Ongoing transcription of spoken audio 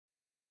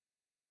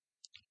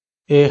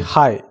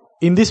Hi,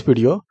 in this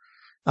video,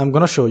 I'm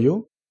going to show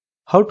you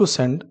how to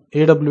send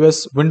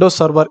AWS Windows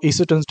Server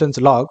EC2 instance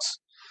logs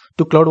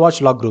to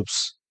CloudWatch log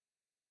groups.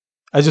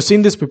 As you see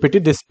in this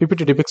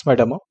PPT depicts my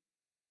demo.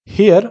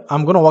 Here,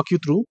 I'm going to walk you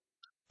through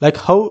like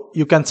how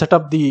you can set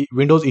up the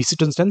Windows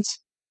EC2 instance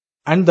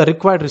and the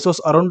required resource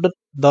around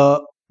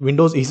the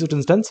Windows EC2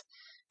 instance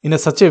in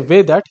such a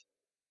way that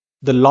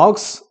the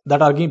logs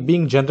that are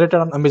being generated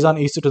on Amazon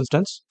EC2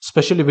 instance,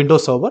 especially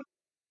Windows Server,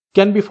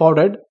 can be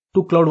forwarded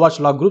to CloudWatch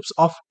log groups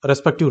of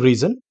respective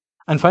region.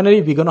 And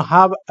finally, we're going to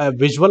have a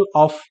visual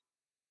of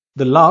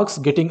the logs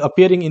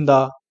appearing in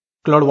the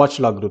CloudWatch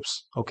log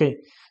groups. Okay,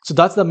 so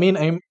that's the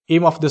main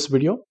aim of this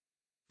video.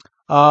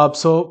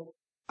 So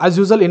as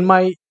usual in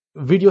my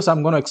videos,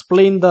 I'm going to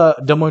explain the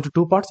demo into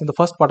two parts. In the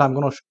first part, I'm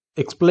going to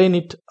explain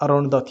it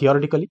around the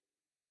theoretically.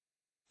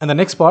 And the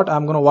next part,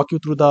 I'm going to walk you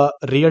through the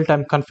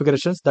real-time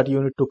configurations that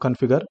you need to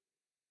configure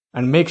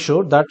and make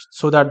sure that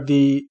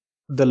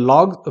the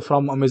log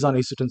from Amazon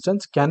EC2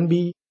 instance can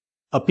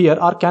appear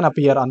on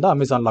the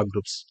Amazon log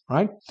groups,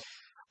 right?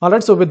 All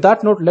right, so with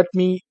that note, let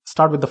me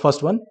start with the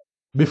first one.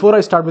 Before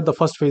I start with the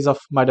first phase of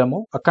my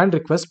demo, a kind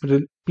request,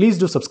 please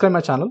do subscribe my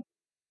channel.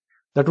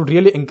 That would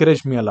really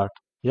encourage me a lot.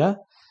 Yeah.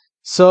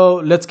 So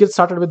let's get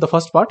started with the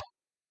first part.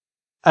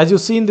 As you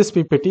see in this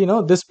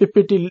PPT, this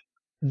PPT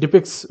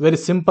depicts very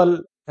simple,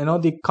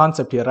 the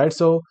concept here, right?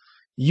 So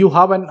you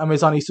have an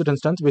Amazon EC2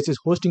 instance which is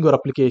hosting your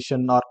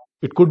application, or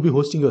it could be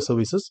hosting your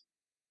services.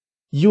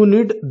 You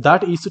need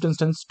that EC2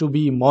 instance to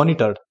be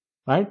monitored,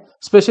 right?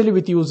 Especially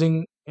with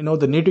using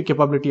the native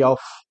capability of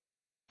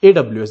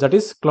AWS, that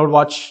is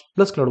CloudWatch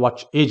plus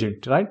CloudWatch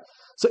agent, right?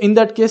 So in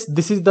that case,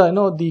 this is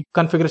the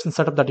configuration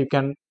setup that you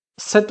can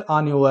set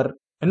on your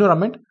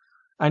environment,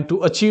 and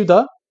to achieve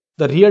the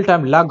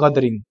real-time log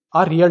gathering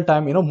or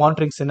real-time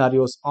monitoring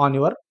scenarios on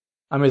your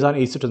Amazon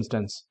EC2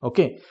 instance.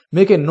 Okay,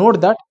 make a note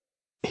that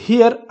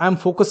here I'm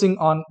focusing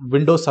on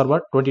Windows Server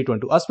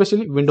 2022,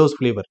 especially Windows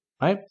flavor,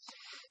 right?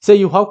 Say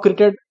you have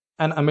created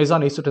an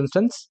Amazon EC2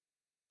 instance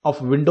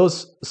of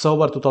Windows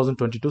Server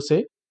 2022,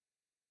 say,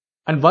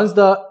 and once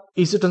the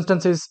EC2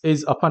 instance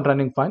is up and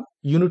running fine,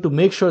 you need to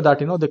make sure that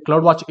the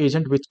CloudWatch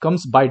agent, which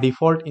comes by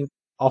default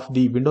of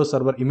the Windows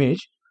Server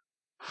image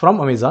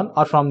from Amazon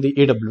or from the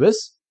AWS,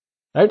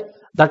 right?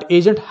 That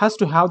agent has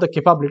to have the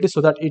capability so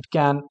that it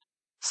can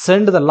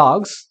send the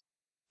logs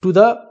to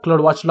the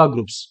CloudWatch log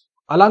groups.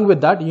 Along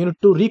with that, you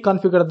need to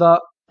reconfigure the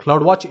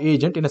CloudWatch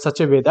agent in such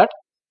a way that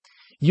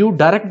you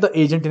direct the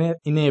agent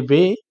in a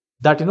way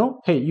that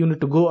hey, you need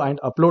to go and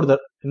upload the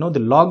the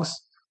logs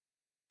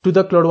to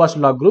the CloudWatch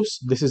log groups.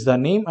 This is the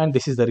name and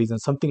this is the reason,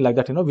 something like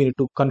that. We need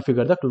to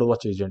configure the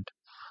CloudWatch agent.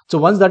 So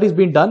once that is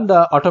being done,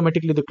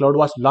 automatically the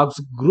CloudWatch logs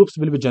groups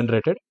will be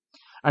generated,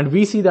 and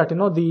we see that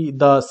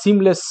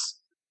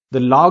the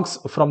logs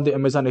from the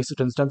Amazon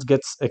EC2 instance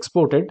gets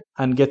exported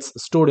and gets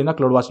stored in a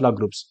CloudWatch log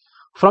groups.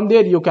 From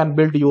there, you can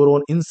build your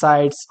own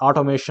insights,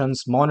 automations,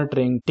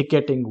 monitoring,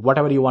 ticketing,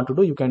 whatever you want to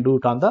do. You can do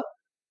it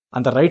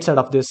on the right side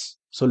of this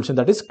solution,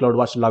 that is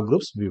CloudWatch log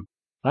groups view,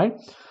 right?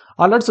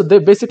 All right, so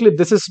basically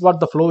this is what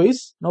the flow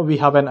is. Now we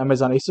have an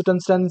Amazon EC2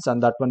 instance,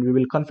 and that one we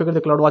will configure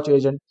the CloudWatch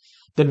agent.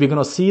 Then we're going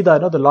to see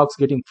the logs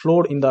getting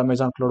flowed in the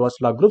Amazon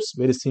CloudWatch log groups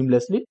very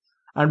seamlessly,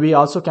 and we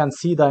also can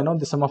see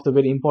some of the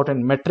very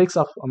important metrics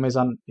of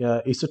Amazon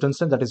EC2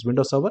 instance, that is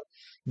Windows Server,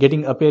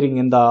 appearing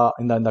in the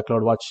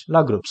CloudWatch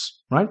log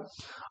groups, right?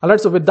 All right,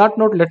 so with that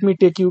note, let me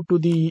take you to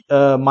the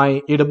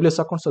my AWS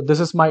account. So this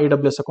is my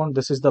AWS account.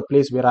 This is the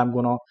place where I'm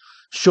going to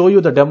show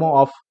you the demo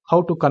of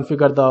how to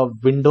configure the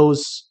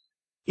Windows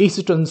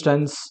EC2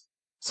 instance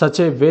such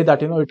a way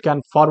that it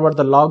can forward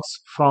the logs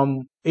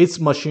from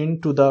its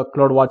machine to the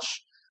CloudWatch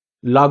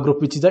log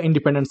group, which is the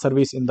independent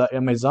service in the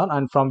Amazon,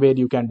 and from where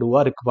you can do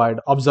a required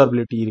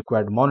observability,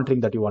 required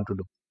monitoring that you want to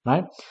do,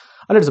 right?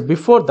 And so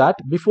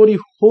before you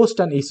host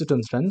an EC2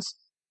 instance,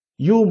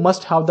 you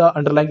must have the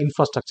underlying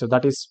infrastructure,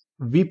 that is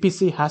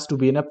VPC has to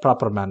be in a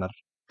proper manner.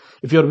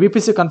 If your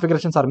VPC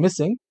configurations are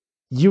missing,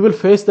 you will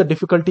face the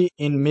difficulty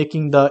in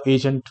making the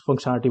agent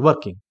functionality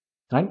working,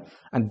 right?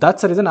 And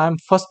that's the reason I'm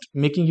first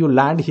making you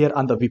land here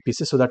on the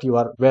VPC, so that you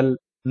are well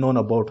known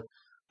about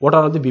what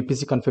are all the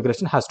VPC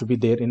configuration has to be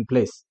there in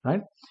place,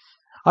 right?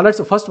 All right,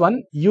 so first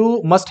one,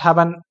 you must have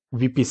an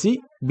VPC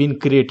being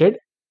created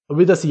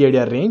with a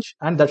CIDR range,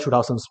 and that should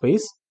have some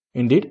space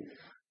indeed.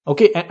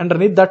 Okay, and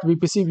underneath that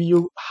VPC,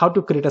 you have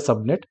to create a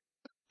subnet.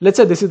 Let's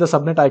say this is the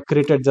subnet I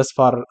created just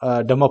for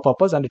demo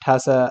purpose, and it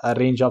has a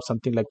range of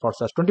something like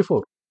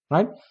 /24,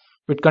 right?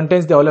 It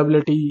contains the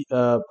availability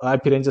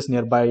IP ranges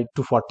nearby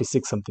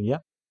 246 something, yeah?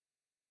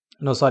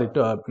 No, sorry,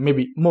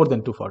 maybe more than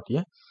 240,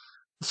 yeah?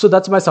 So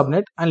that's my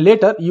subnet, and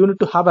later you need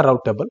to have a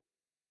route table.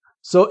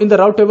 So in the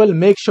route table,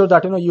 make sure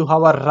that you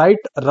have a right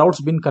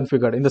routes been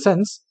configured. In the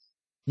sense,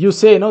 you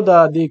say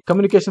the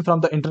communication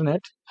from the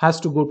internet has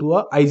to go to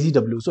a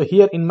IGW. So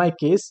here in my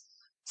case,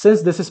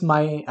 since this is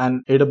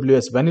an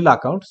AWS vanilla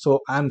account,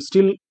 so I'm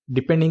still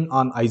depending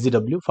on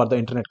IGW for the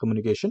internet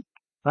communication,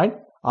 right?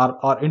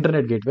 Or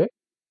internet gateway.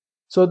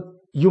 So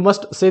you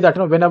must say that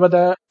whenever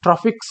the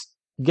traffic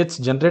gets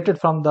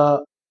generated from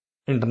the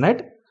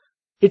internet,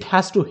 it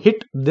has to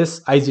hit this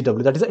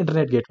IGW, that is the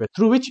internet gateway,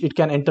 through which it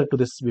can enter to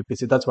this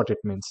VPC. That's what it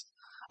means.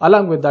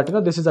 Along with that,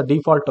 this is a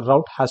default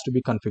route has to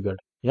be configured.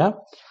 Yeah.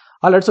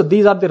 All right. So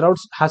these are the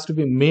routes has to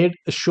be made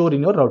sure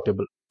in your route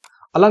table.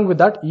 Along with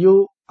that,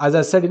 you, as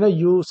I said,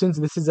 since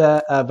this is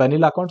a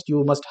vanilla account,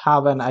 you must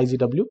have an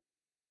IGW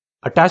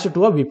attached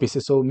to a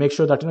VPC. So make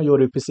sure that your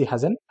VPC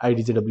has an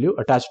IGW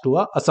attached to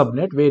a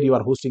subnet where you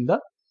are hosting the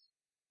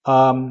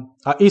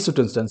EC2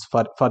 instance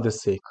for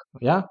this sake.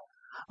 Yeah.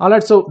 All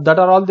right. So that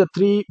are all the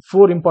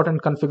 4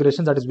 important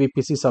configurations, that is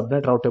VPC,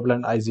 subnet, route table,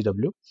 and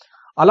IGW.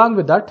 Along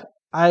with that,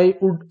 I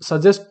would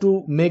suggest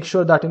to make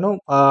sure that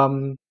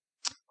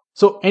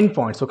so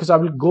endpoints. Okay. So I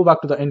will go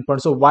back to the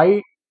endpoint. So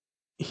why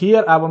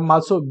here I am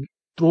also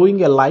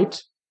throwing a light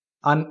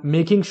and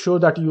making sure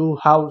that you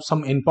have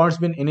some endpoints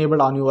been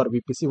enabled on your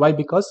VPC. Why?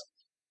 Because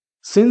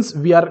since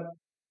we are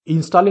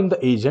installing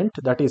the agent,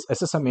 that is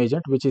SSM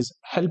agent, which is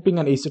helping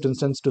an EC2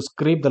 instance to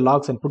scrape the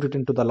logs and put it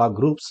into the log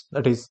groups,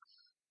 that is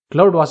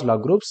CloudWatch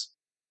log groups,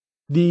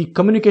 the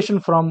communication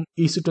from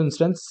EC2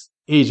 instance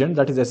agent,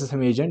 that is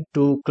SSM agent,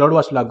 to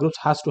CloudWatch log groups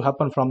has to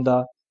happen from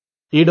the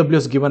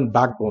AWS given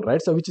backbone,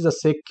 right? So which is a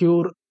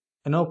secure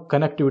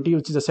connectivity,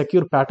 which is a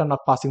secure pattern of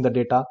passing the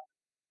data,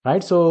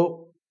 right?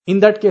 So in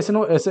that case,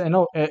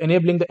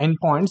 enabling the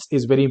endpoints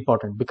is very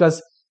important,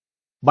 because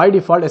by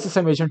default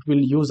SSM agent will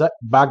use a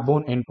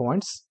backbone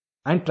endpoints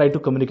and try to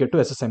communicate to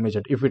SSM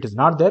agent. If it is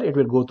not there, it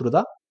will go through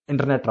the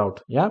internet route.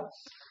 Yeah.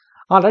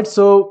 All right.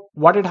 So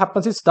what it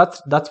happens is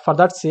that's for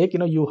that sake,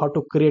 you have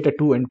to create a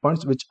 2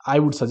 endpoints, which I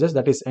would suggest,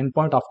 that is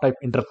endpoint of type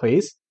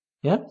interface.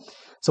 Yeah.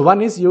 So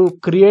one is you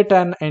create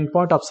an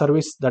endpoint of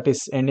service that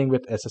is ending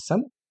with SSM,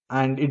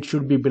 and it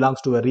should be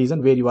belongs to a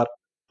region where you are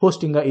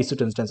hosting a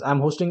EC2 instance. I'm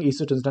hosting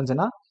EC2 instance in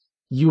a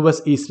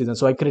US East region.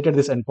 So I created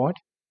this endpoint.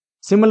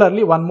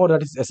 Similarly, one more,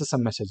 that is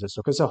SSM messages.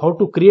 Okay. So how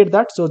to create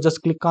that? So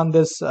just click on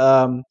this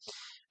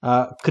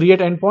create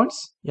endpoints.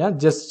 Yeah.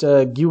 Just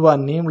give a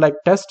name like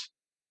test,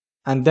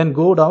 and then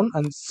go down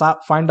and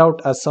find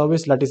out a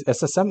service that is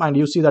SSM, and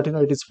you see that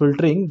it is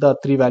filtering the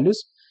 3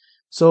 values.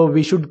 So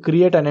we should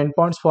create an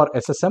endpoints for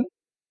SSM,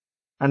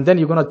 and then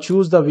you're going to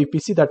choose the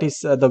VPC, that is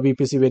the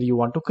VPC where you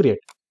want to create.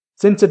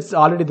 Since it's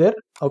already there,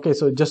 okay,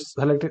 so just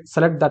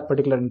select that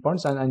particular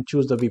endpoints and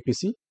choose the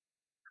VPC,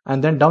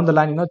 and then down the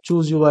line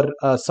choose your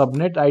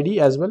subnet ID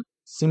as well.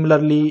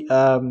 Similarly,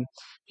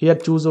 here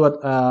choose our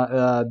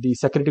the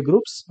security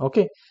groups.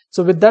 Okay,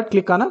 so with that,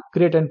 click on a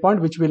create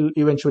endpoint, which will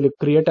eventually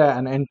create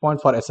an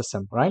endpoint for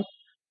SSM, right?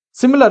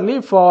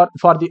 Similarly, for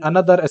the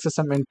another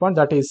SSM endpoint,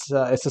 that is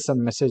SSM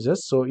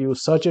messages, so you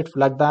search it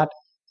like that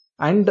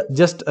and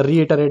just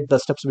reiterate the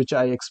steps which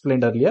I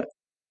explained earlier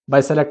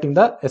by selecting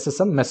the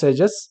SSM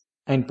messages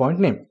endpoint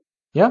name.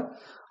 Yeah.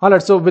 All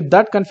right. So with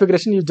that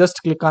configuration, you just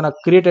click on a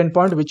create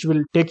endpoint, which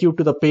will take you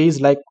to the page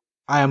like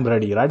I am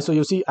ready, right? So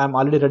you see I'm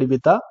already ready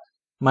with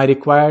my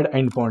required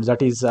endpoints,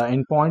 that is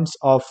endpoints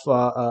of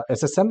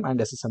SSM and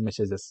SSM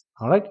messages.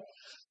 All right.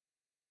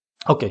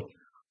 Okay.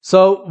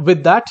 So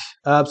with that,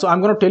 so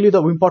I'm going to tell you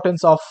the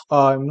importance of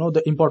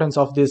the importance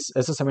of this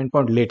SSM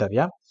endpoint later.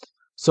 Yeah.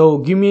 So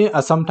give me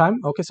some time.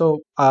 Okay. So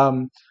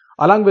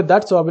along with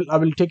that, so I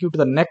will take you to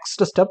the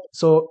next step.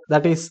 So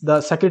that is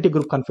the security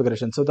group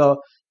configuration. So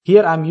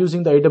here I'm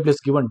using the AWS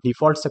given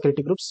default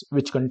security groups,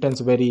 which contains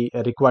very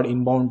required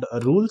inbound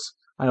rules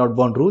and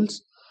outbound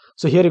rules.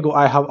 So here you go.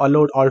 I have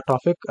allowed all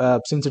traffic.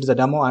 Since it is a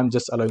demo, I'm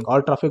just allowing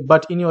all traffic.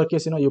 But in your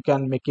case, you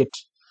can make it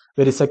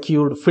very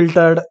secured,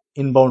 filtered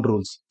inbound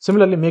rules.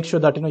 Similarly, make sure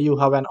that you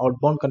have an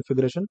outbound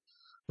configuration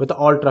with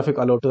all traffic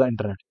allowed to the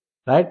internet,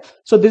 right?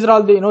 So these are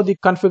all the the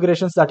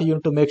configurations that you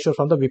need to make sure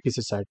from the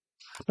VPC side.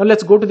 Now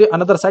let's go to the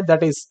another side,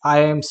 that is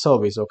IAM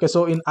service. Okay,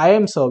 so in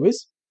IAM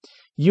service,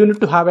 you need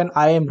to have an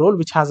IAM role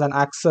which has an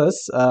access,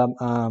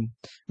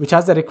 which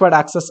has the required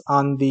access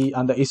on the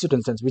EC2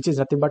 instance, which is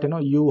nothing but you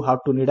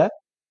need a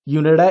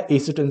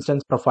EC2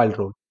 instance profile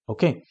role.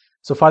 Okay,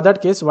 so for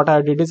that case, what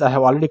I did is I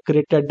have already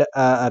created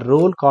a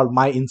role called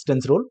my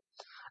instance role,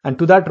 and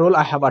to that role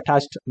I have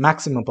attached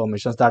maximum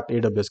permissions that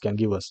AWS can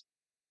give us.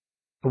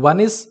 One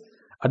is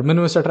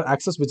administrator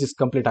access, which is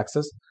complete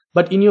access.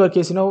 But in your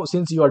case,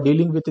 since you are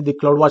dealing with the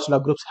CloudWatch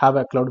log groups, have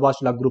a CloudWatch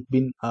log group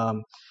been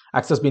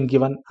access been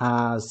given.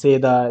 Say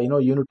the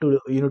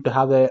you need to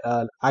have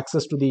the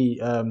access to the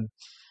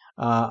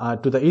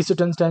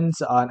EC2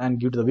 instance and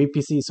give to the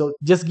VPC. So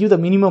just give the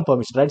minimum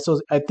permission, right? So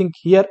I think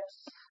here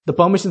the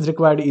permissions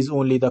required is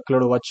only the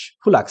CloudWatch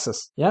full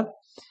access. Yeah.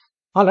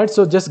 All right.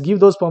 So just give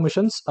those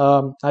permissions.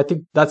 I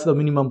think that's the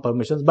minimum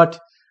permissions. But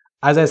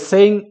as I was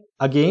saying,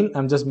 again,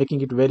 I'm just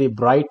making it very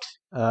bright,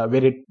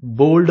 very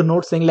bold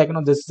note, saying like,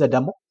 this is a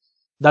demo.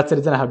 That's the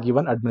reason I have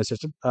given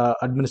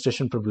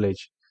administration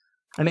privilege.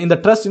 And in the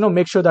trust,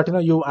 make sure that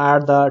you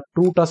add the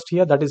true trust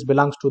here, that is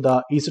belongs to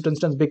the EC2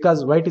 instance.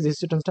 Because why it is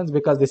EC2 instance?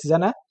 Because this is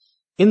an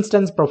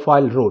instance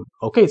profile role.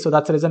 Okay, so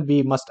that's the reason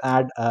we must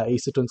add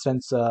EC2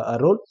 instance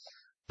role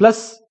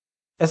plus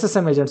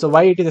SSM agent. So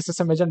why it is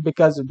SSM agent?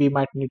 Because we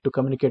might need to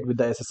communicate with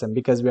the SSM,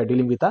 because we are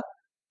dealing with a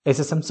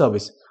SSM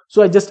service.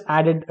 So I just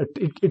added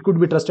it could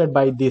be trusted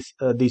by these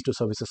 2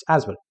 services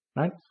as well,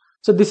 right?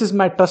 So this is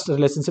my trust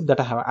relationship that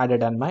I have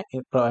added on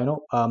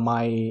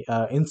my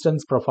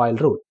instance profile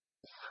rule.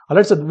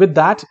 Alright, so with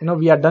that,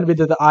 we are done with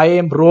the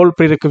IAM role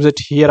prerequisite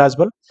here as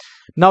well.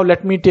 Now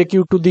let me take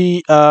you to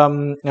the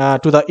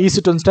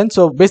EC2 instance.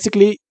 So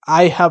basically,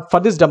 I have, for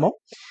this demo,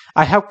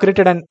 I have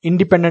created an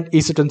independent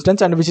EC2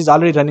 instance, and which is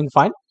already running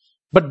fine.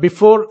 But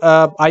before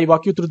I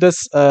walk you through this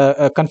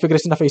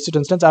configuration of EC2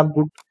 instance, I'm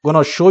going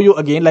to show you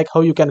again like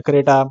how you can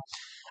create a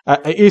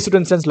EC2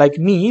 instance like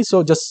me.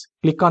 So just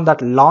click on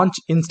that launch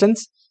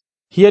instance.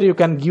 Here you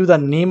can give the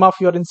name of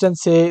your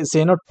instance, say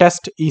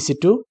test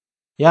EC2.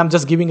 Yeah, I'm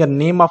just giving a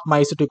name of my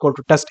EC2 equal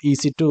to test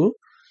EC2.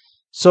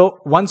 So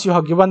once you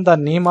have given the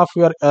name of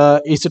your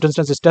EC2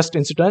 instance is test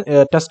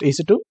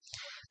EC2,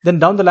 then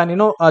down the line,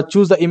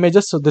 choose the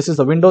images. So this is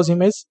the Windows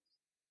image.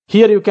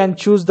 Here you can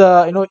choose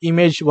the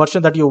image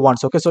version that you want.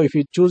 So, okay, so if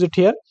you choose it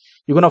here,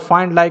 you're gonna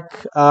find like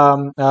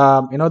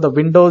the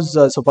Windows.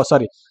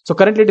 So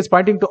currently it is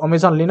pointing to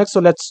Amazon Linux. So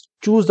let's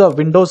choose the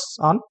Windows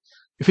on.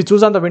 If you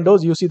choose on the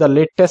Windows, you see the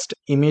latest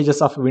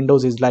images of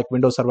Windows is like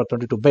Windows Server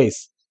 22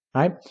 base,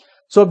 right?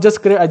 So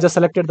I just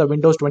selected the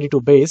Windows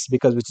 22 base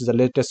because which is the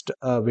latest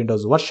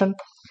Windows version,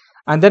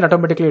 and then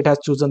automatically it has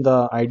chosen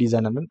the IDs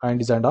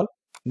and all.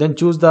 Then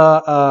choose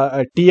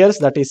the tiers,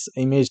 that is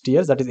image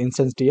tiers, that is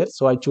instance tiers.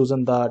 So I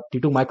chosen the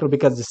T2 micro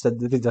because this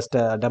is just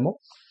a demo,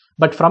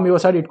 but from your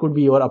side it could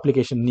be your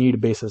application need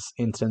basis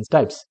instance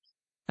types.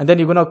 And then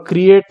you're gonna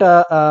create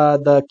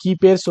the key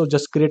pair. So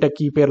just create a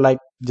key pair like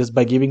just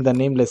by giving the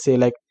name, let's say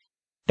like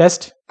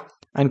test,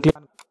 and click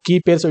on key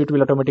pair. So it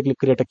will automatically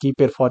create a key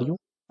pair for you.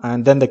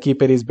 And then the key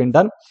pair is been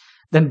done.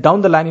 Then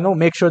down the line,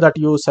 make sure that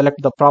you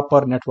select the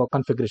proper network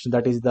configuration,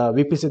 that is the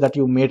VPC that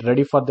you made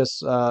ready for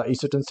this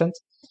EC2 instance.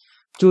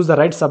 Choose the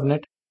right subnet.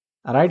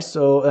 All right,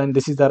 so and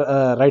this is the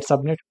right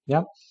subnet.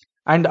 Yeah,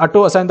 and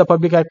auto assign the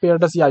public IP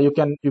address. Yeah, you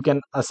can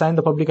assign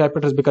the public IP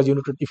address because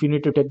if you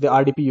need to take the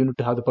RDP, you need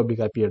to have the public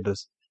IP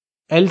address.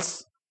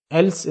 Else,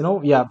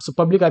 yeah. So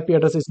public IP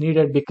address is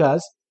needed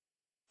because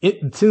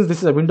since this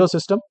is a Windows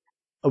system,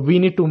 we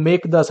need to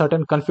make the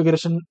certain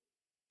configuration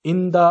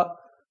in the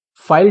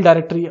file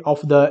directory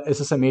of the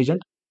SSM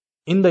agent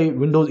in the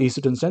Windows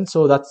EC2 instance.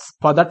 So that's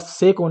for that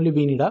sake only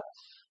we need a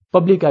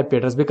public IP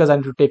address, because I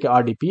need to take a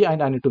RDP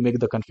and I need to make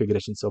the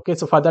configurations. Okay,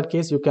 so for that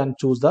case you can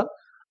choose the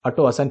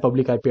auto assign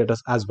public IP address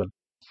as well.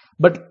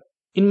 But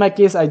in my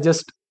case I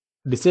just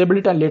disabled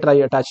it and later I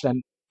attached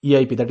an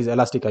EIP, that is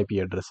elastic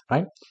IP address,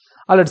 right?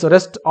 Alright, so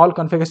rest all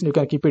configuration you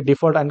can keep it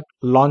default and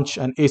launch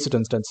an EC2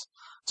 instance.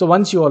 So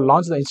once you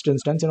launch the EC2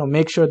 instance,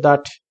 make sure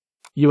that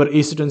your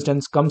EC2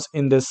 instance comes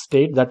in this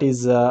state, that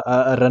is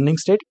a running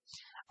state,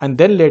 and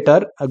then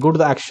later go to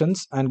the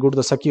actions and go to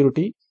the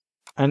security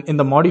and in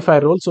the modify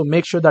role. So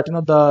make sure that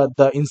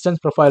the instance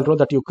profile role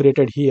that you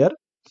created here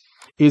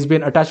is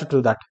being attached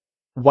to that.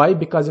 Why?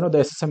 Because the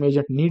SSM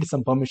agent needs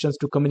some permissions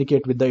to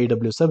communicate with the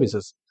AWS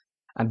services,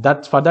 and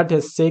that for that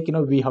sake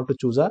we have to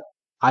choose a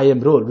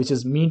IAM role which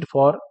is meant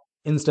for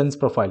instance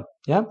profile.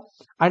 Yeah,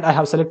 and I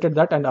have selected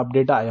that and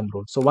update the IAM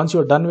role. So once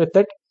you're done with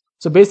it,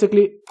 so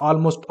basically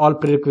almost all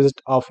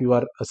prerequisite of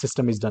your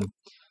system is done.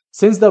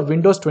 Since the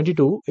Windows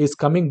 22 is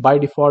coming by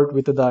default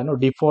with the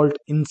default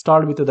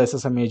installed with the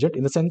SSM agent,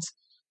 in the sense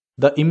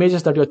the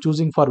images that you are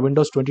choosing for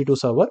Windows 22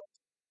 server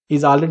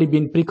is already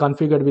been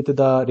pre-configured with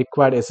the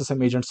required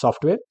SSM agent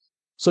software.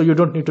 So you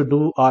don't need to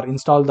do or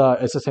install the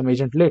SSM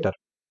agent later.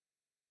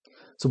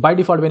 So by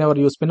default, whenever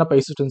you spin up a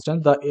EC2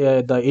 instance,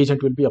 the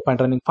agent will be up and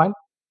running fine.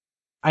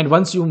 And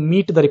once you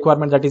meet the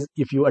requirement, that is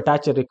if you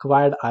attach a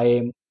required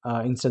IAM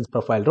instance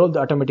profile role,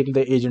 automatically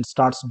the agent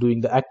starts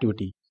doing the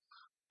activity.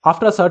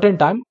 After a certain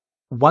time,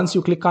 once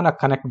you click on a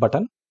connect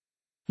button,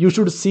 you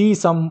should see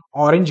some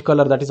orange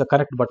color, that is a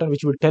connect button,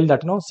 which will tell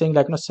that saying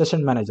like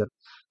session manager.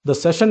 The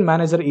session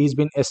manager is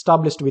been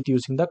established with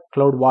using the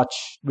CloudWatch,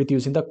 with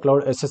using the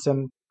Cloud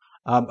SSM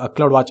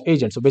CloudWatch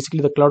agent. So basically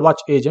the CloudWatch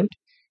agent,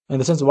 in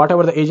the sense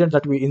whatever the agent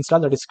that we install,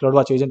 that is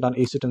CloudWatch agent on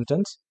EC2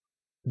 instance,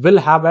 will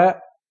have a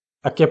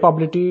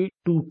capability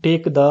to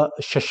take the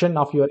session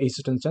of your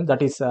EC2 instance,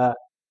 that is a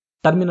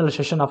terminal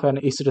session of an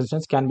EC2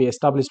 instance can be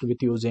established with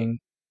using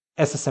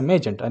SSM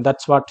agent, and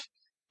that's what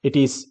it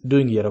is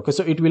doing here. Okay,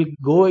 so it will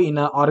go in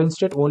a orange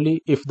state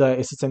only if the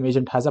SSM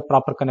agent has a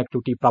proper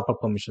connectivity, proper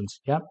permissions.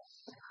 Yeah.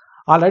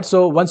 All right,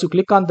 so once you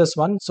click on this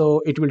one,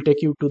 so it will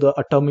take you to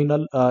a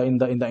terminal in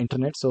the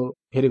internet. So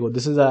here you go,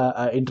 this is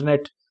a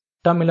internet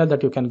terminal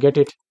that you can get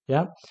it.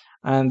 Yeah,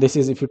 and this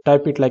is, if you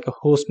type it like a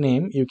host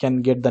name, you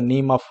can get the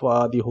name of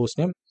the host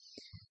name.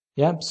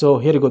 Yeah, so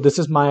here you go, this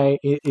is my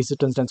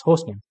EC2 instance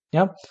host name.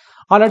 Yeah.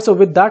 All right, so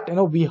with that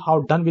we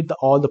have done with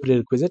all the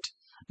prerequisite.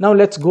 Now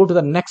let's go to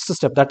the next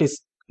step, that is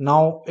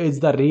now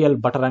is the real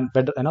butter and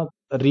bread,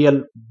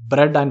 real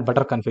bread and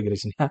butter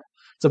configuration. Yeah.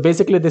 So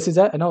basically this is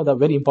the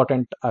very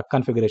important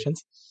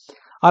configurations.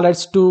 All right,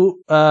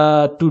 to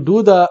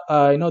do the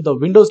the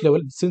Windows level,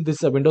 since this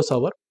is a Windows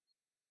server,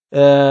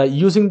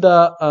 using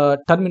the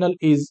terminal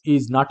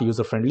is not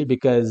user friendly,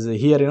 because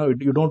here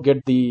you don't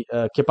get the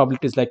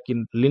capabilities like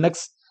in Linux,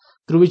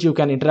 through which you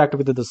can interact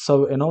with the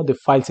the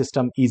file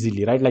system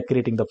easily, right? Like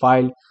creating the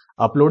file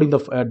uploading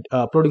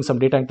some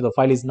data into the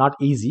file is not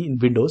easy in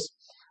Windows.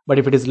 But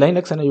if it is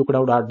Linux, you could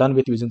have done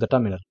with using the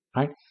terminal,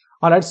 right?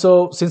 All right,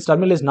 so since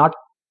terminal is not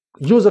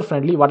user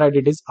friendly, what I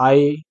did is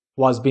I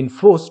was being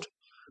forced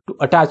to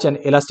attach an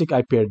elastic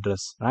IP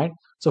address, right?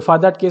 So for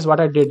that case, what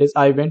I did is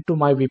I went to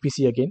my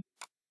VPC again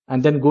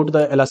and then go to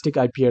the elastic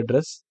IP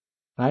address,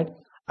 right?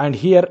 And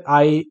here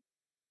I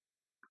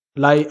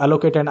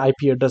allocate an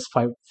IP address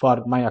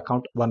for my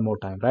account one more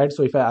time, right?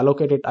 So if I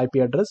allocate it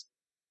IP address,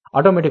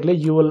 automatically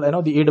you will,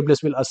 the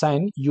AWS will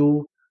assign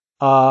you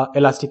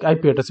elastic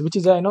IP address, which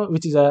is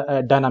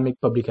a dynamic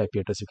public IP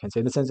address, you can say.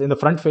 In the sense, in the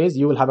front phase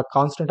you will have a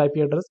constant IP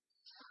address.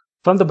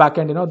 From the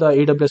backend, the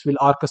AWS will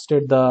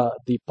orchestrate the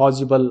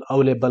possible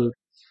available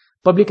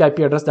public IP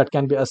address that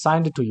can be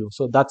assigned to you.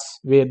 So that's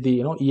where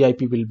the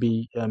EIP will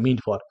be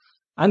meant for.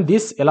 And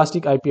this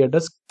elastic IP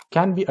address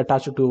can be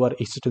attached to our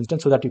EC2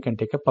 instance so that you can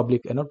take a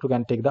public, you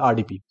can take the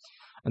RDP.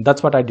 And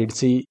that's what I did.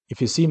 See, if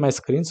you see my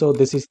screen, so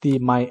this is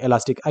my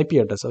elastic IP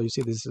address. So you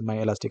see, this is my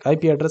elastic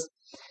IP address.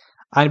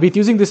 And with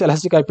using this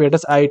elastic IP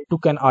address, I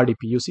took an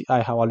RDP. You see,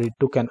 I have already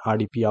took an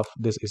RDP of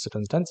this EC2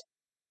 instance.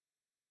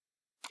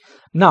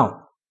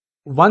 Now,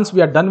 once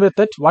we are done with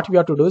it, what we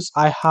have to do is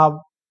I have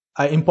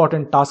an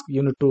important task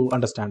you need to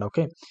understand.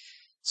 Okay,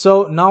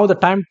 so now the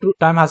time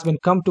has been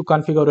come to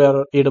configure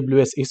your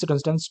AWS EC2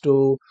 instance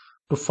to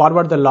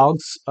forward the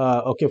logs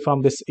okay,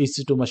 from this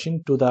EC2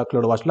 machine to the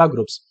CloudWatch log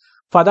groups.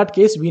 For that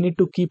case, we need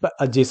to keep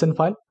a JSON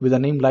file with a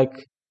name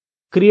like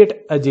create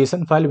a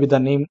JSON file with the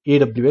name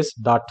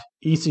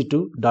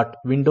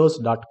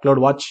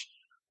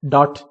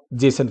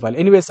aws.ec2.windows.cloudwatch.json file.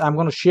 Anyways, I'm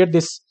going to share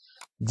this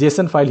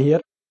JSON file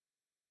here.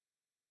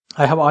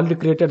 I have already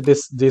created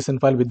this JSON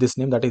file with this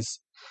name, that is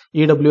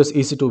AWS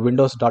EC2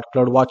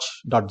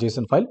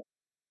 windows.cloudwatch.json file.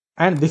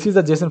 And this is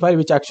the JSON file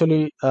which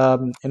actually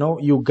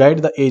you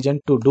guide the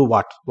agent to do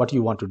what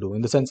you want to do.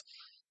 In the sense,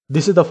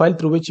 this is the file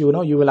through which you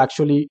will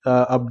actually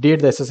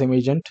update the SSM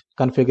agent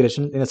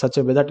configuration in such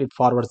a way that it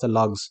forwards the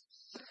logs.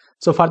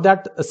 So for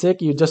that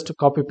sake, you just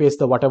copy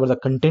paste whatever the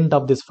content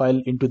of this file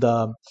into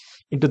the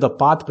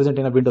path present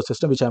in a Windows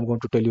system, which I'm going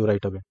to tell you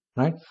right away,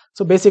 right?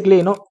 So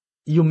basically,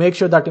 you make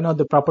sure that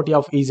the property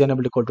of is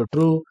enabled equal to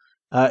true.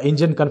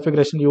 Engine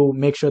configuration, you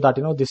make sure that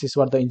this is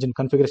what the engine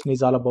configuration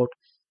is all about.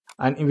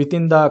 And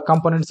within the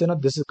components,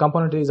 this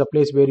component is a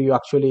place where you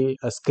actually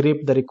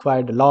scrape the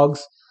required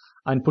logs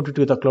and put it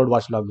to the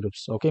CloudWatch log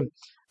groups. Okay,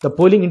 the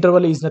polling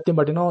interval is nothing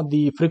but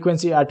the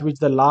frequency at which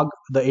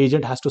the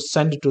agent has to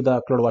send to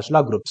the CloudWatch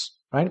log groups,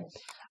 right?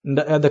 And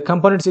the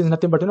components is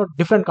nothing but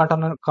different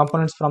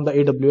components from the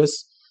AWS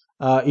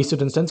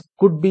EC2 instance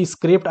could be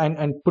scraped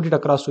and put it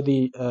across to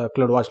the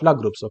CloudWatch log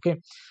groups. Okay,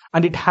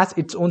 and it has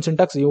its own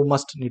syntax. You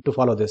must need to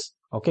follow this.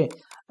 Okay,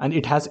 and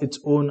it has its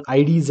own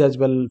IDs as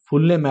well, full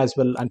name as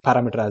well, and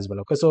parameter as well.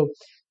 Okay,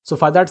 so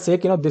for that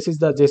sake, this is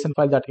the JSON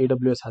file that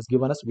AWS has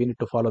given us. We need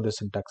to follow this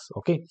syntax.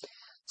 Okay,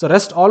 so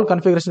rest all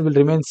configuration will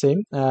remain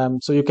same.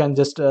 So you can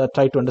just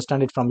try to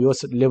understand it from your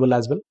level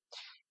as well.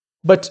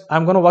 But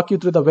I'm going to walk you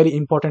through the very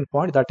important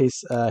point that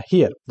is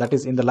here. That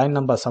is in the line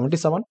number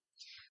 77.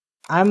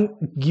 I'm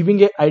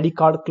giving a ID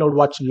called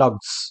CloudWatch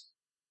logs.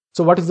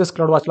 So what is this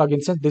CloudWatch log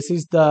instance? This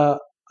is the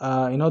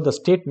the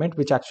statement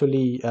which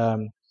actually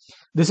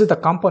this is the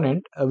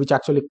component which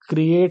actually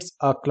creates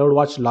a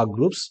CloudWatch log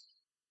groups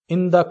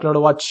in the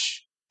CloudWatch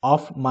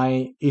of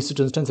my EC2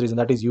 instance region,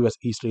 that is US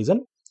East region.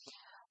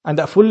 And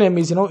the full name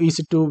is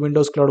EC2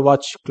 Windows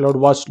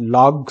CloudWatch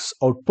logs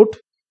output.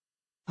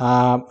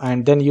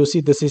 And then you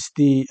see this is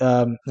the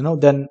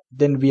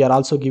then we are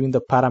also giving the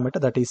parameter,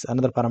 that is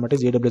another parameter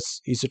is AWS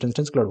EC2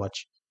 instance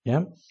CloudWatch.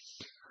 Yeah.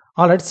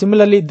 All right.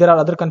 Similarly, there are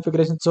other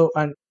configurations. So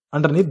and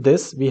underneath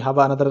this we have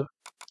another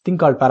thing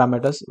called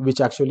parameters, which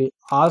actually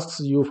asks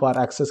you for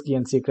access key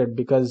and secret,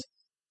 because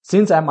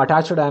since I'm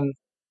attached an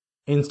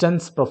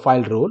instance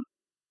profile role,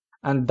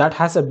 and that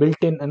has a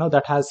built-in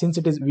since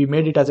it is we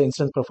made it as an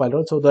instance profile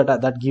role, so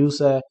that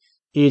gives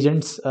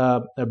agents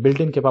a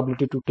built-in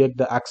capability to take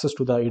the access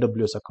to the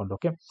AWS account.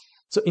 Okay,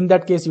 so in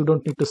that case you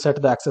don't need to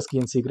set the access key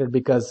and secret,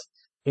 because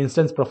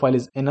instance profile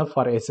is enough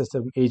for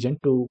SSM agent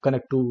to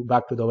connect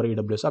back to our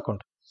AWS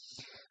account.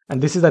 And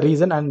this is the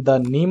reason, and the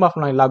name of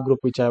my log group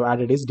which I have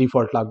added is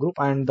default log group,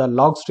 and the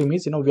log stream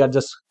is we are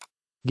just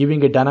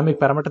giving a dynamic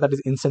parameter, that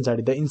is instance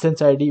ID. The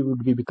instance ID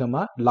would become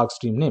a log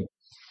stream name.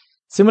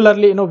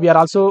 Similarly, we are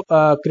also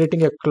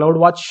creating a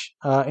CloudWatch.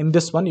 In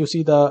this one, you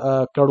see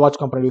the CloudWatch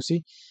component. You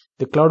see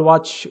the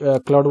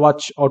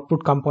CloudWatch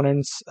output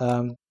components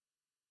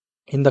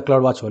in the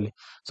CloudWatch only.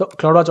 So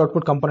CloudWatch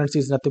output components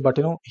is nothing but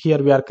here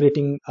we are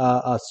creating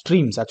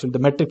streams, actually the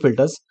metric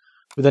filters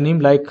with a name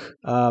like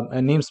a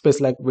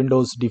namespace like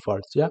Windows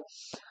defaults. Yeah.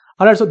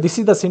 All right. So this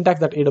is the syntax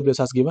that AWS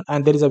has given,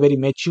 and there is a very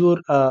mature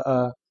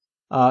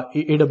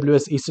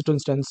AWS EC2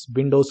 instance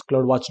Windows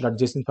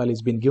CloudWatch.json file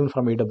is been given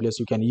from AWS.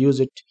 You can use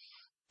it,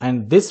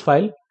 and this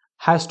file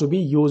has to be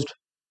used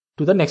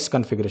to the next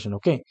configuration.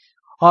 Okay.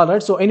 All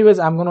right. So anyways,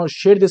 I'm going to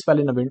share this file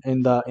in my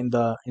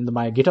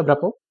GitHub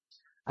repo,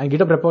 and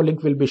GitHub repo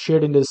link will be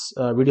shared in this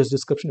video's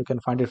description. You can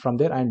find it from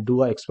there and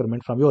do an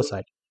experiment from your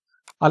side.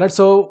 All right.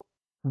 So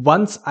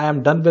once I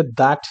am done with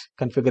that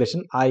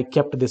configuration, I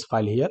kept this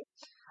file here,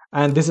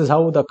 and this is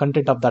how the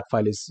content of that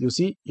file is. You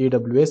see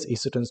AWS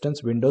EC2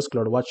 instance, Windows,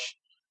 CloudWatch,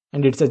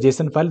 and it's a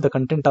JSON file. The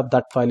content of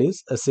that file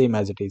is the same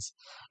as it is.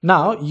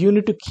 Now you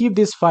need to keep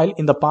this file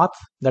in the path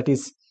that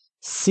is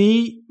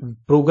C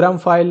program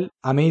file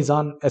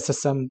Amazon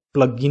SSM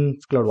plugin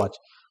CloudWatch.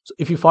 So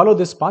if you follow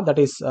this path, that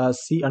is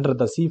C under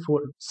the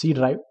C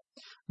drive,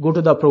 go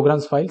to the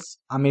programs files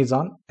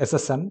Amazon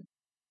SSM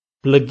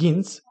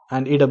plugins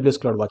and AWS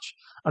CloudWatch.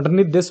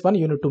 Underneath this one,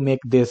 you need to make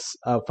this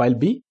file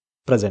be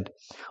present.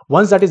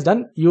 Once that is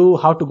done, you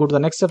have to go to the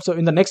next step. So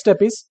in the next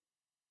step is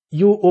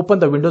you open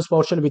the Windows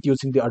PowerShell with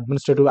using the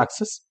administrative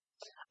access,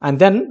 and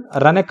then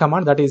run a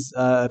command that is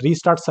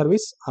restart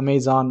service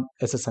Amazon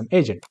SSM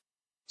agent.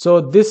 So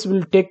this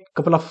will take a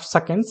couple of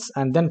seconds,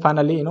 and then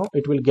finally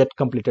it will get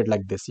completed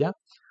like this. Yeah,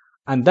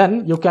 and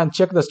then you can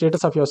check the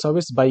status of your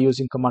service by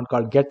using command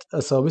called get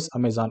a service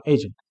Amazon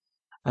agent,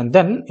 and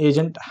then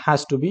agent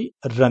has to be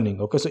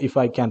running. Okay, so if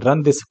I can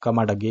run this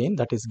command again,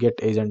 that is get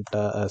agent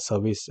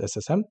service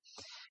SSM,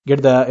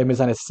 get the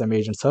Amazon SSM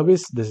agent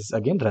service, this is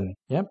again running.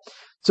 Yeah,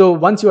 so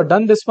once you are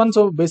done this one,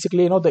 so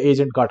basically the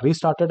agent got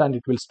restarted and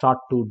it will start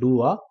to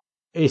do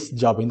its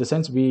job. In the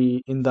sense,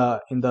 we in the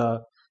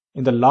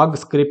log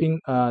scraping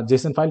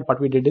JSON file, what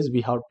we did is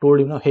we have told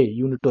hey,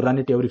 you need to run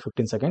it every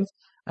 15 seconds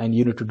and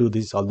you need to do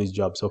all these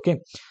jobs. Okay,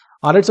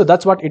 all right, so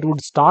that's what it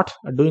would start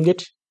doing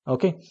it.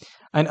 Okay,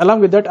 and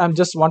along with that, I'm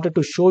just wanted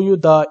to show you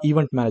the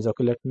event manager.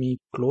 Okay, let me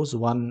close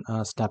one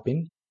snap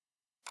in.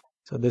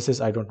 So this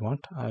is, I don't want,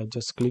 I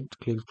just clicked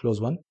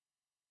close one.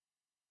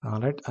 All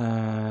right,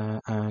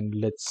 and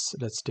let's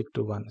stick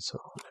to one. So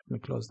let me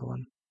close the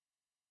one.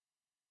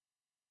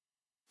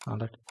 All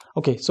right,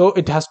 okay, so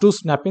it has two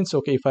snap-ins.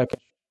 Okay, if I can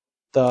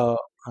the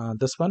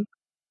this one,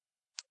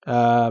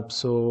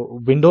 so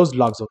Windows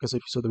logs. Okay,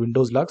 so the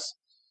Windows logs,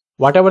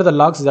 whatever the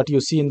logs that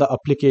you see in the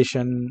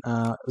application,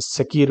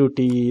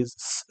 security,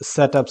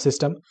 setup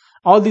system,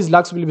 all these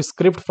logs will be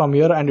scraped from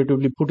here and it will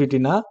be put it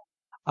in a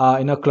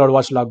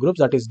CloudWatch log groups,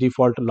 that is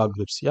default log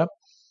groups. Yeah,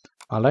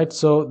 all right,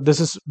 so this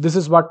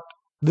is what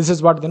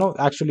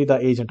actually the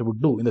agent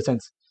would do. In the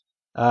sense,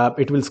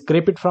 it will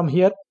scrape it from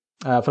here,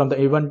 from the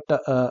event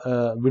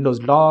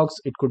Windows logs.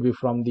 It could be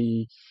from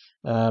the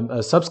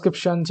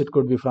subscriptions, it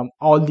could be from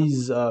all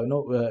these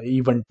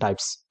event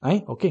types,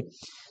 right? Okay,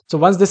 so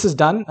once this is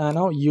done,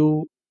 now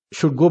you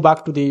should go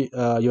back to the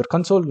your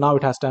console. Now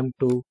it has time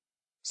to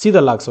see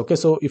the logs. Okay,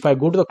 so if I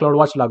go to the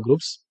CloudWatch log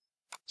groups,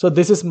 so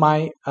this is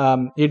my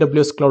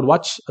AWS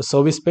CloudWatch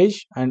service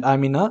page, and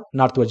I'm in a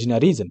North Virginia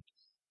region.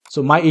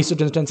 So my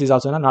EC2 instance is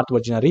also in a North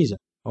Virginia region.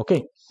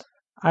 Okay,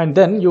 and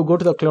then you go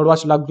to the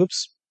CloudWatch log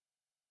groups,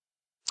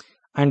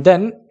 and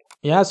then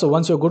so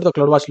once you go to the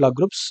CloudWatch log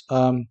groups,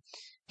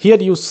 here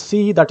you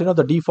see that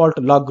the default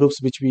log groups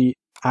which we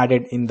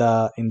added in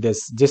this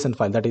JSON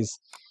file, that is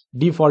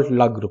default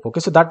log group.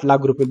 Okay, so that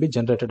log group will be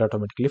generated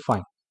automatically.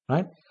 Fine,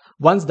 right?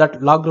 Once that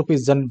log group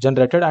is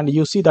generated, and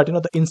you see that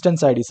the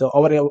instance ID. So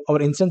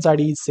our instance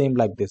ID is same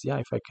like this. Yeah,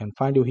 if I can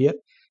find you here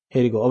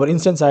you go. Our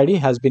instance ID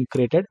has been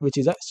created, which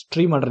is a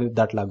stream underneath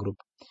that log group.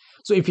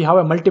 So if you have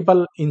a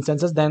multiple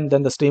instances, then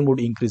the stream would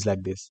increase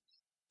like this.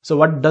 So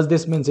what does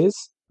this means is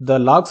the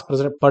logs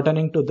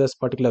pertaining to this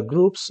particular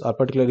groups or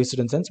particular EC2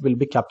 instance will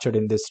be captured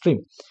in this stream.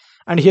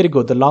 And here you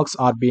go, the logs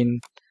are being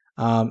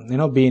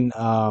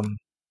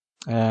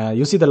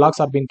you see the logs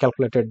are being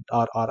calculated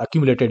or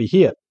accumulated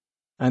here,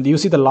 and you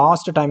see the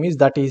last time is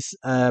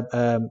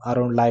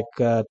around like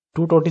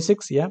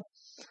 226. Yeah,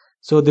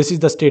 so this is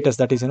the status,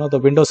 that is the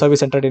Windows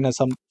service entered in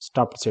some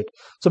stop state.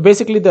 So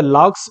basically the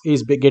logs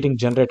is getting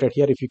generated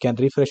here. If you can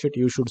refresh it,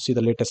 you should see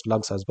the latest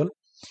logs as well.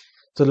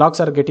 So logs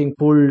are getting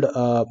pulled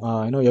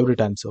every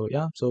time. So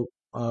yeah, so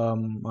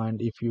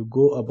and if you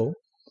go above,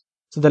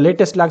 so the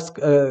latest logs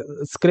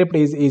script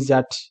is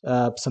at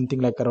something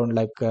like around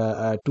like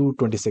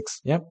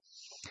 226. Yeah,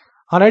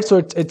 all right, so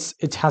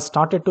it has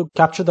started to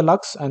capture the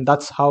logs, and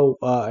that's how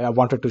I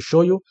wanted to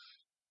show you.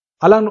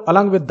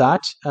 Along with that,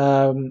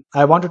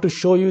 I wanted to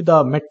show you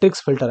the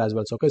metrics filter as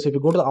well. So okay, so if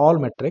you go to the all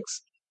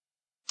metrics,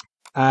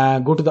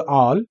 go to the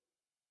all,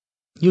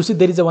 you see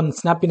there is one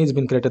snap-in has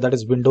been created, that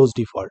is Windows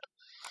default.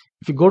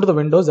 If you go to the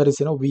Windows, there is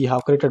we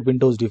have created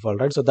Windows default,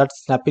 right? So that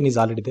snap-in is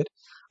already there.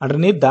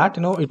 Underneath that,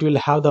 it will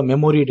have the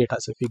memory data.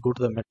 So if you go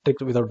to the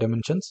metric without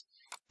dimensions,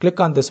 click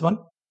on this one,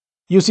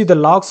 you see the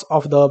logs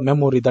of the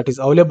memory, that is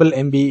available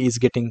MB is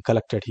getting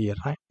collected here,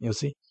 right? You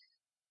see,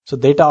 so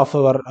data of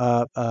our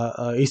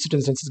EC2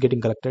 instance is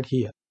getting collected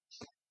here.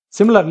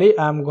 Similarly,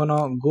 I'm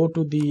gonna go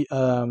to the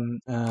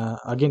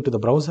again to the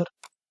browser,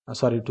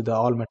 to the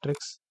all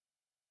metrics,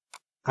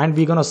 and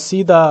we're gonna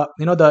see the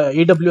the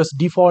AWS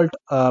default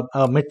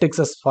metrics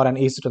for an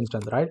EC2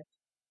 instance, right?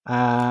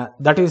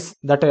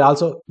 That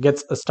also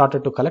gets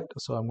started to collect.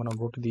 So I'm gonna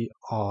go to the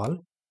all,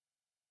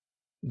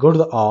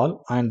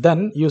 and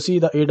then you see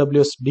the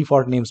AWS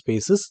default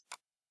namespaces.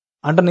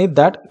 Underneath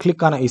that,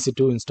 click on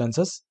EC2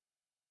 instances.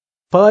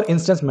 Per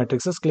instance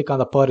matrices, click on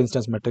the per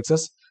instance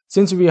matrices.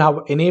 Since we have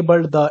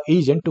enabled the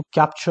agent to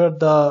capture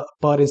the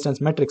per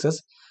instance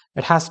matrices,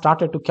 it has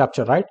started to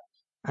capture, right?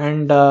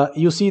 And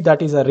you see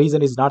that is a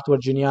region is North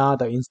Virginia,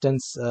 the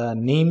instance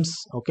names,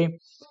 okay,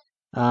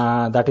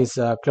 that is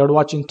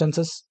CloudWatch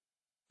instances,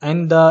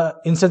 and the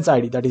instance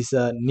ID, that is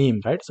name,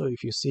 right? So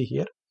if you see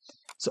here,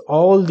 so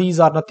all these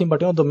are nothing but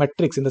the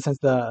metrics, in the sense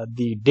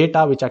the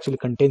data which actually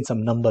contains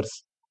some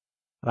numbers,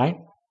 right?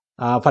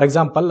 For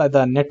example,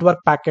 the network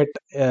packet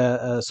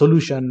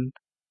solution,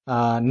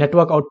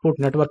 network output,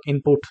 network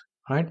input,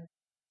 right?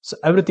 So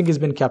everything has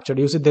been captured.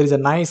 You see there is a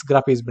nice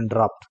graph has been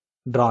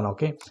drawn,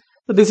 okay?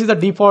 So this is the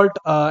default,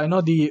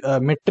 the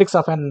metrics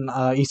of an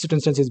EC2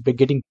 instance is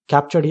getting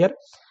captured here,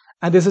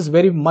 and this is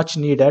very much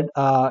needed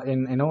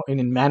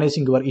in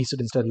managing your EC2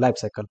 instance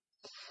lifecycle.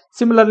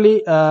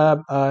 Similarly,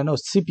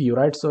 CPU,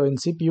 right? So in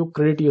CPU,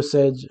 credit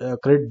usage,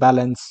 credit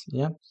balance,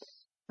 yeah,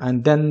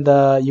 and then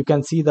you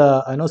can see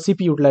the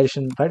CPU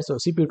utilization, right? So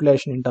CPU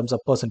utilization in terms of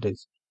percentage.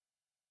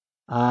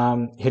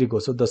 Here you go.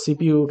 So the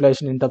CPU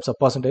utilization in terms of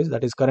percentage,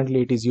 that is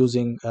currently it is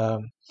using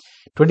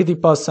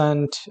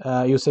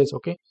 23% usage.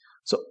 Okay,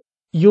 so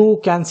you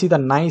can see the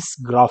nice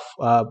graph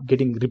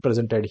getting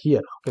represented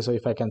here. Okay, so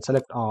if I can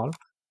select all,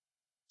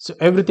 so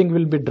everything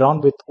will be drawn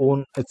with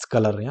own its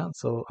color. Yeah,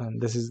 so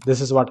and this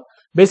is what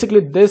basically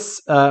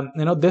this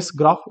this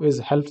graph is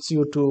helps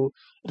you to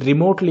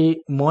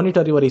remotely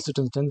monitor your EC2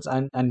 instance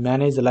and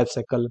manage the life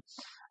cycle.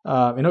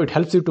 It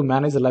helps you to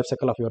manage the life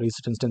cycle of your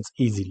EC2 instance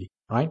easily,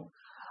 right?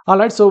 All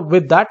right, so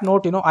with that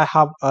note, I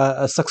have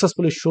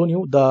successfully shown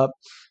you the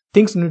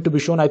things need to be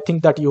shown. I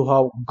think that you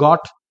have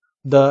got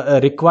the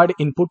required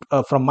input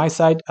from my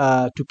side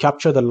to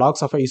capture the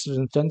logs of a EC2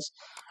 instance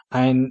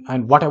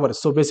and whatever.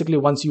 So basically,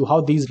 once you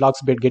have these logs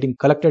getting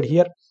collected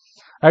here,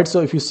 right?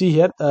 So if you see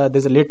here,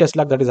 there's a latest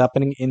log that is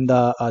happening in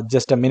the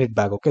just a minute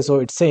back. Okay, so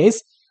it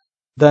says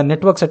the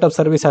network setup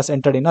service has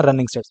entered in a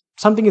running state.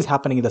 Something is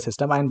happening in the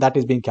system, and that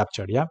is being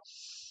captured. Yeah.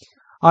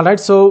 All right,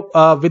 so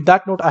with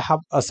that note, I have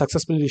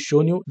successfully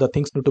shown you the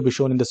things need to be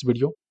shown in this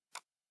video.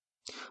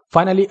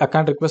 Finally, I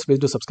can request please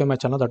to subscribe my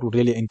channel. That would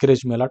really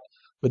encourage me a lot.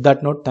 With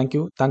that note, thank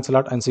you, thanks a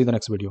lot, and see you in the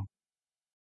next video.